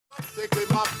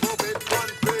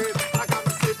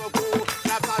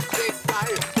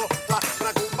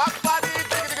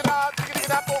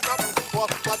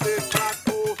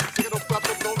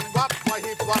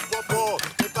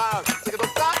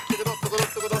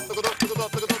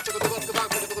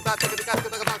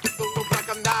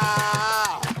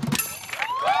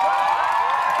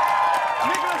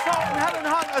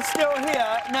Still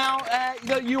here. Now,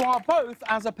 you are both,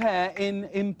 as a pair, in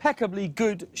impeccably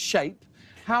good shape.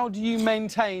 How do you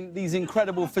maintain these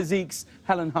incredible physiques,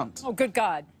 Helen Hunt? Oh, good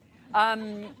God.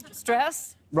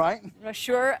 Stress. Right.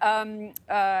 Sure.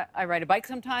 I ride a bike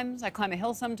sometimes. I climb a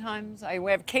hill sometimes. I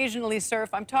occasionally surf.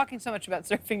 I'm talking so much about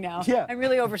surfing now. Yeah. I'm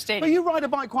really overstating. But you ride a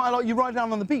bike quite a lot. You ride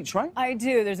down on the beach, right? I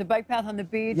do. There's a bike path on the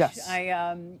beach. Yes.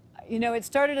 You know, it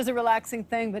started as a relaxing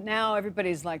thing, but now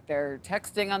everybody's like, they're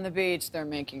texting on the beach, they're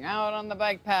making out on the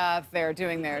bike path, they're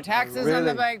doing their taxes on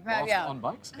the bike path. Yeah. On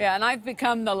bikes? Yeah, and I've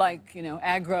become the, like, you know,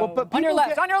 aggro. Well, but on your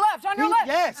left, on your left, on your left!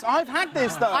 Yes, I've had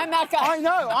this, though. I'm that guy. I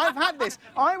know, I've had this.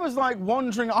 I was, like,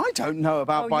 wandering. I don't know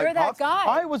about bike you're paths. that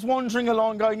guy. I was wandering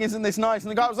along going, isn't this nice?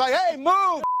 And the guy was like, hey,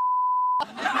 move!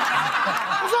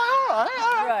 I was like, all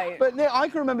right. Right. But Nick, I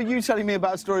can remember you telling me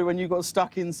about a story when you got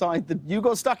stuck inside the... You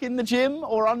got stuck in the gym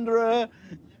or under a...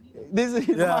 This is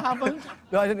what happened?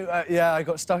 No, I didn't. Yeah, I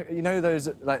got stuck. You know those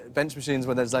like bench machines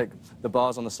where there's like the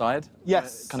bars on the side?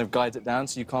 Yes. It kind of guides it down,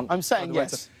 so you can't. I'm saying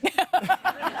yes.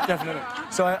 Definitely.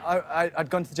 So I'd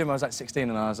gone to the gym. I was like 16,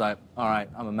 and I was like, all right,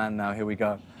 I'm a man now. Here we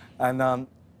go. And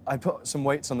I put some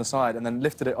weights on the side, and then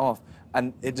lifted it off,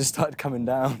 and it just started coming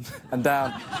down and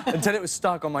down until it was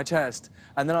stuck on my chest.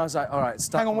 And then I was like, all right,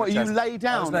 stuck. Hang on, what? You lay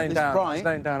down? I was laying down. Right. I was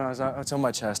laying down. I was like, it's on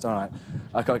my chest. All right,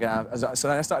 I gotta get out. So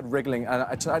then I started wriggling, and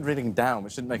I started wriggling down,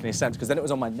 which didn't make any sense because then it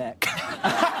was on my neck.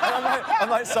 I'm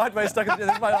like sideways stuck.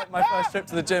 This is my first trip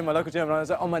to the gym, my local gym, and I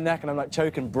was like on my neck, and I'm like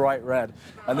choking bright red.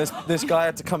 And this guy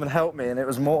had to come and help me, and it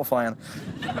was mortifying.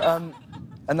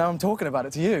 And now I'm talking about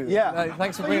it to you. Yeah.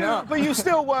 Thanks for bringing it up. But you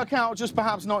still work out, just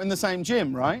perhaps not in the same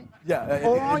gym, right? Yeah.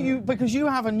 Or are you, because you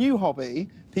have a new hobby,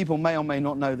 people may or may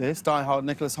not know this, die-hard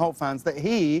Nicholas Hoult fans, that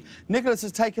Nicholas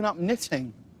has taken up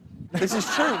knitting. This is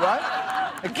true,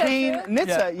 right? A keen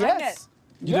knitter, yes.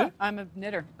 You do? I'm a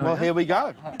knitter. Well, here we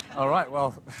go. All right,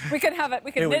 well... We could have it.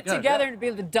 We could knit together and be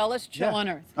the dullest show on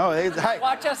earth. Oh, hey,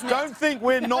 watch us knit. Don't think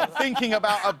we're not thinking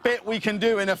about a bit we can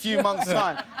do in a few months'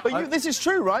 time. But this is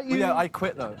true, right? Yeah, I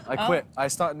quit, though. I quit. I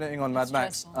started knitting on Mad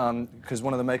Max because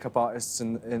one of the makeup artists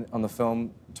on the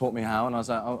film taught me how, and I was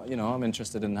like, oh, you know, I'm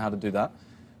interested in how to do that.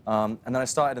 And then I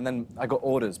started, and then I got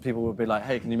orders. People would be like,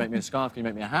 hey, can you make me a scarf? Can you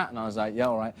make me a hat? And I was like, yeah,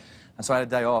 all right. And so I had a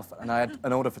day off, and I had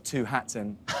an order for 2 hats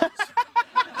in.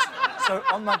 So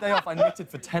on my day off, I knitted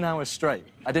for 10 hours straight.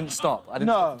 I didn't stop. I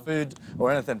didn't stop food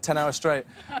or anything. 10 hours straight.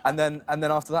 And then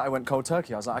after that, I went cold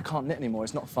turkey. I was like, I can't knit anymore.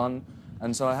 It's not fun.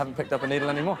 And so I haven't picked up a needle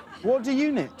anymore. What do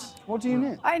you knit? What do you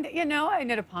knit? I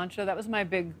knit a poncho. That was my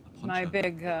big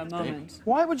moment.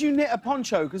 Why would you knit a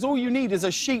poncho? Because all you need is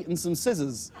a sheet and some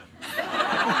scissors.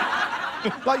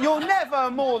 Like, you're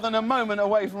never more than a moment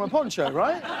away from a poncho,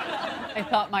 right? I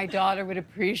thought my daughter would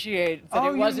appreciate that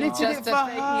it wasn't just a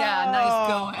thing. Yeah, nice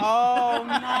going. Oh,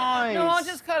 nice. No, I'll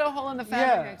just cut a hole in the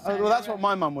fabric. Yeah, well, that's what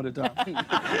my mum would have done.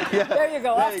 Yeah. There you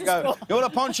go, there you go. You want a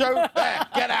poncho? There,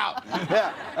 get out.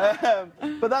 Yeah.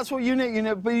 But that's what you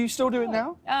knit, but you still do it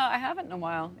now? I haven't in a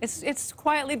while. It's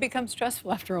quietly become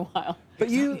stressful after a while. But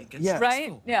you,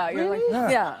 right? Yeah, you're like,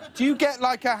 yeah. Do you get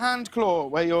like a hand claw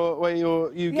where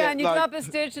you yeah, get and you like... cut up a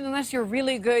stitch, and unless you're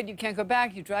really good, you can't go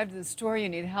back. You drive to the store, you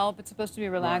need help. It's supposed to be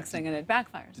relaxing, and it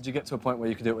backfires. Did you get to a point where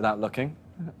you could do it without looking?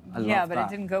 Yeah, but it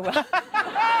didn't go well.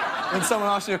 When someone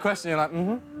asks you a question, you're like,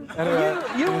 mm-hmm. Anyway,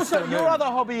 you also, your other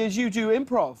hobby is you do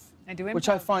improv. I do improv. Which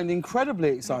I find incredibly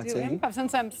exciting. I do improv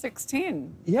since I'm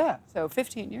 16. Yeah. So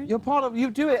 15 years. You're part of, you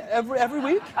do it every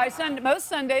week? I send most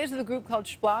Sundays with a group called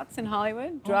Splots in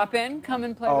Hollywood. Drop in, come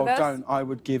and play with us. Oh, don't. I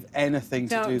would give anything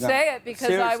to do that. Don't say it, because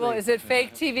Seriously. I will. Is it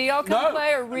fake TV I'll come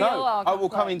play or real I'll come I will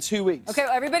come in 2 weeks. Okay,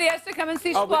 well, everybody has to come and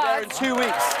see Splots. I'll be there in 2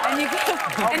 weeks.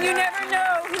 And you never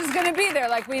know who's going to be there.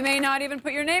 Like, we may not even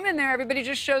put your name in there. Everybody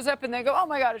just shows up and they go, oh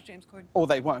my God, it's James Corden. Or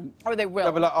they won't. Or they will.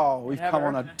 They'll be like, oh, we've come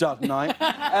on a dud night.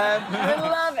 I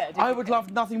love it. I would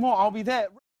love nothing more. I'll be there.